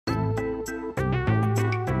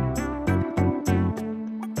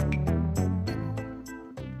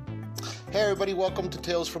Hey everybody, welcome to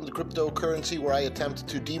Tales from the Cryptocurrency, where I attempt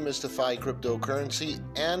to demystify cryptocurrency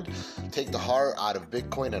and take the horror out of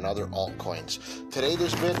Bitcoin and other altcoins. Today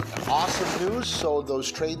there's been awesome news. So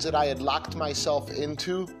those trades that I had locked myself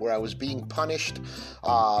into, where I was being punished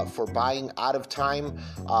for buying out of time,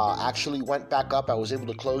 actually went back up. I was able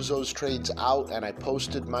to close those trades out, and I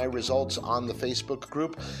posted my results on the Facebook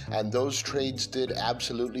group, and those trades did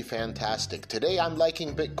absolutely fantastic. Today I'm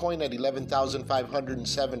liking Bitcoin at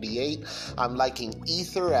 11,578. I'm liking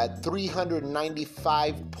Ether at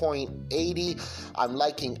 395.80. I'm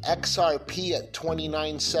liking XRP at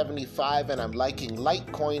 29.75, and I'm liking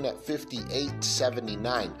Litecoin at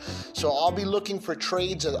 58.79. So I'll be looking for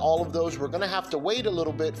trades at all of those. We're going to have to wait a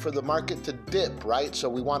little bit for the market to dip, right? So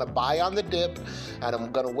we want to buy on the dip, and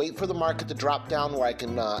I'm going to wait for the market to drop down where I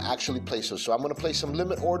can actually place those. So I'm going to place some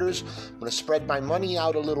limit orders. I'm going to spread my money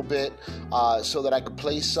out a little bit so that I can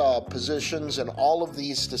place positions and all of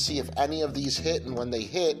these to see if any of these hit, and when they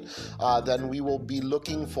hit, then we will be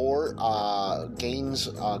looking for gains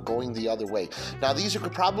going the other way. Now, these are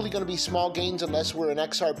probably going to be small gains unless we're in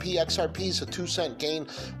XRP. XRP is a 2-cent gain,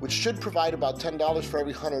 which should provide about $10 for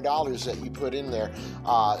every $100 that you put in there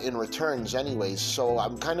in returns anyways. So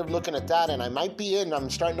I'm kind of looking at that, and I might be in. I'm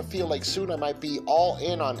starting to feel like soon I might be all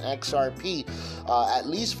in on XRP, at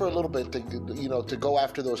least for a little bit, to go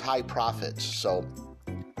after those high profits. So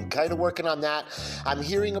kind of working on that. I'm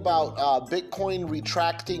hearing about Bitcoin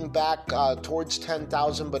retracting back towards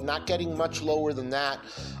 10,000, but not getting much lower than that.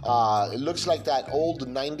 It looks like that old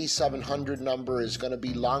 9,700 number is going to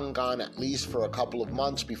be long gone, at least for a couple of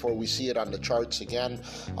months before we see it on the charts again.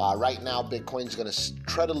 Right now, Bitcoin's going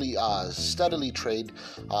to steadily trade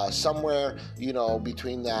somewhere,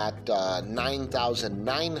 between that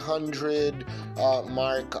 9,900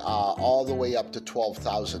 mark all the way up to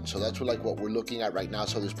 12,000. So that's what we're looking at right now.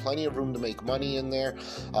 So there's plenty of room to make money in there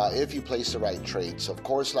if you place the right trades. Of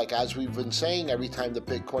course, as we've been saying, every time the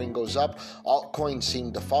Bitcoin goes up, altcoins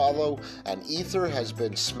seem to follow, and Ether has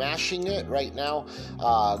been smashing it right now,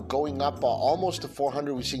 going up almost to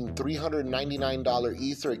 400. We've seen $399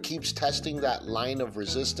 Ether. It keeps testing that line of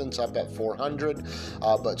resistance up at 400,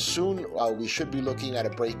 but soon we should be looking at a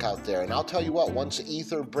breakout there. And I'll tell you what, once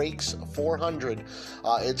Ether breaks 400,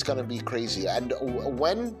 it's going to be crazy. And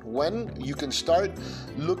when you can start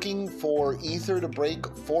looking for Ether to break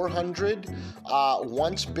 400,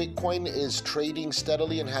 once Bitcoin is trading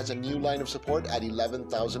steadily and has a new line of support at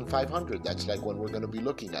 11,500. That's when we're going to be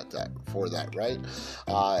looking at that, right?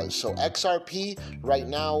 So XRP right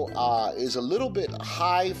now is a little bit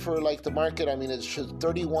high for the market. I mean, it's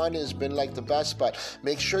 31 has been the best, but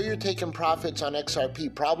make sure you're taking profits on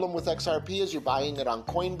XRP. Problem with XRP is you're buying it on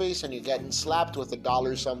Coinbase and you're getting slapped with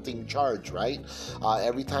 $1 something charge, right?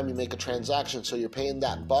 Every time you make a transaction. So you're paying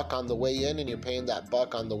that buck on the way in and you're paying that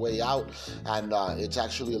buck on the way out, and it's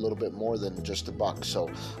actually a little bit more than just a buck. So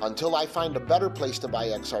until I find a better place to buy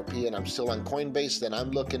XRP and I'm still on Coinbase, then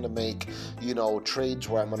I'm looking to make trades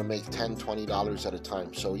where I'm going to make $10, $20 at a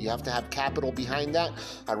time. So you have to have capital behind that,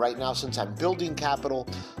 and right now, since I'm building capital,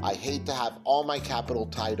 I hate to have all my capital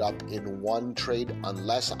tied up in one trade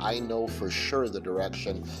unless I know for sure the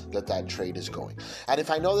direction that trade is going. And if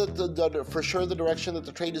I know that for sure the direction that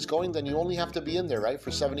the trade is going, then you only have to be in there, right?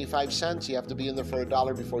 For 75 cents, you have to be in there for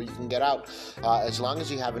 $1 before you can get out. As long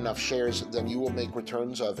as you have enough shares, then you will make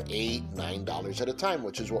returns of $8, $9 at a time,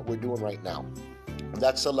 which is what we're doing right now.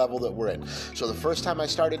 That's the level that we're in. So the first time I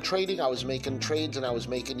started trading, I was making trades and I was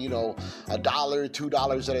making, $1,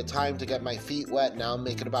 $2 at a time to get my feet wet. Now I'm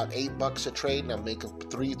making about $8 a trade, and I'm making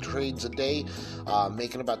 3 trades a day,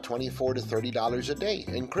 making about $24 to $30 a day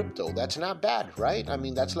in crypto. That's not bad, right? I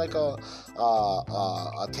mean, that's like a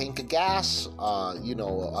tank of gas.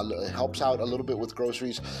 It helps out a little bit with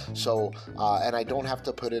groceries. So, and I don't have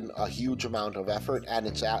to put in a huge amount of effort, and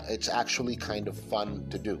it's actually kind of fun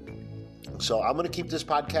to do. So I'm going to keep this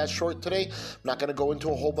podcast short today. I'm not going to go into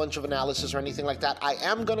a whole bunch of analysis or anything like that. I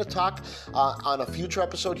am going to talk on a future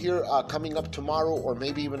episode here coming up tomorrow, or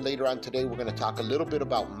maybe even later on today. We're going to talk a little bit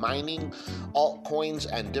about mining altcoins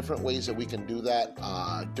and different ways that we can do that,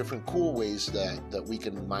 different cool ways that we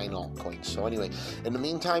can mine altcoins. So anyway, in the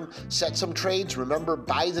meantime, set some trades. Remember,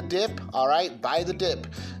 buy the dip, all right? Buy the dip.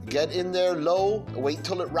 Get in there low, wait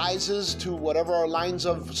till it rises to whatever our lines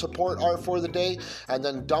of support are for the day, and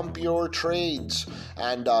then dump your trade trades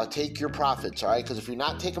and take your profits, all right? Because if you're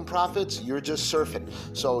not taking profits, you're just surfing.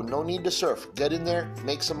 So no need to surf. Get in there,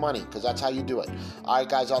 make some money, because that's how you do it. All right,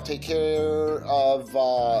 guys, I'll take care of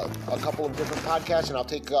a couple of different podcasts, and I'll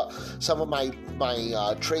take some of my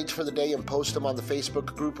trades for the day and post them on the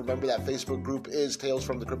Facebook group. Remember, that Facebook group is Tales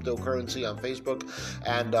from the Cryptocurrency on Facebook.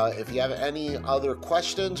 And if you have any other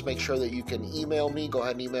questions, make sure that you can email me. Go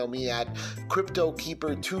ahead and email me at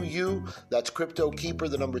CryptoKeeper2U. That's CryptoKeeper,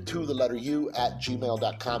 the number 2, the letter U, at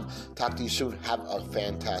gmail.com. Talk to you soon. Have a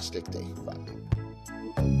fantastic day. Bye.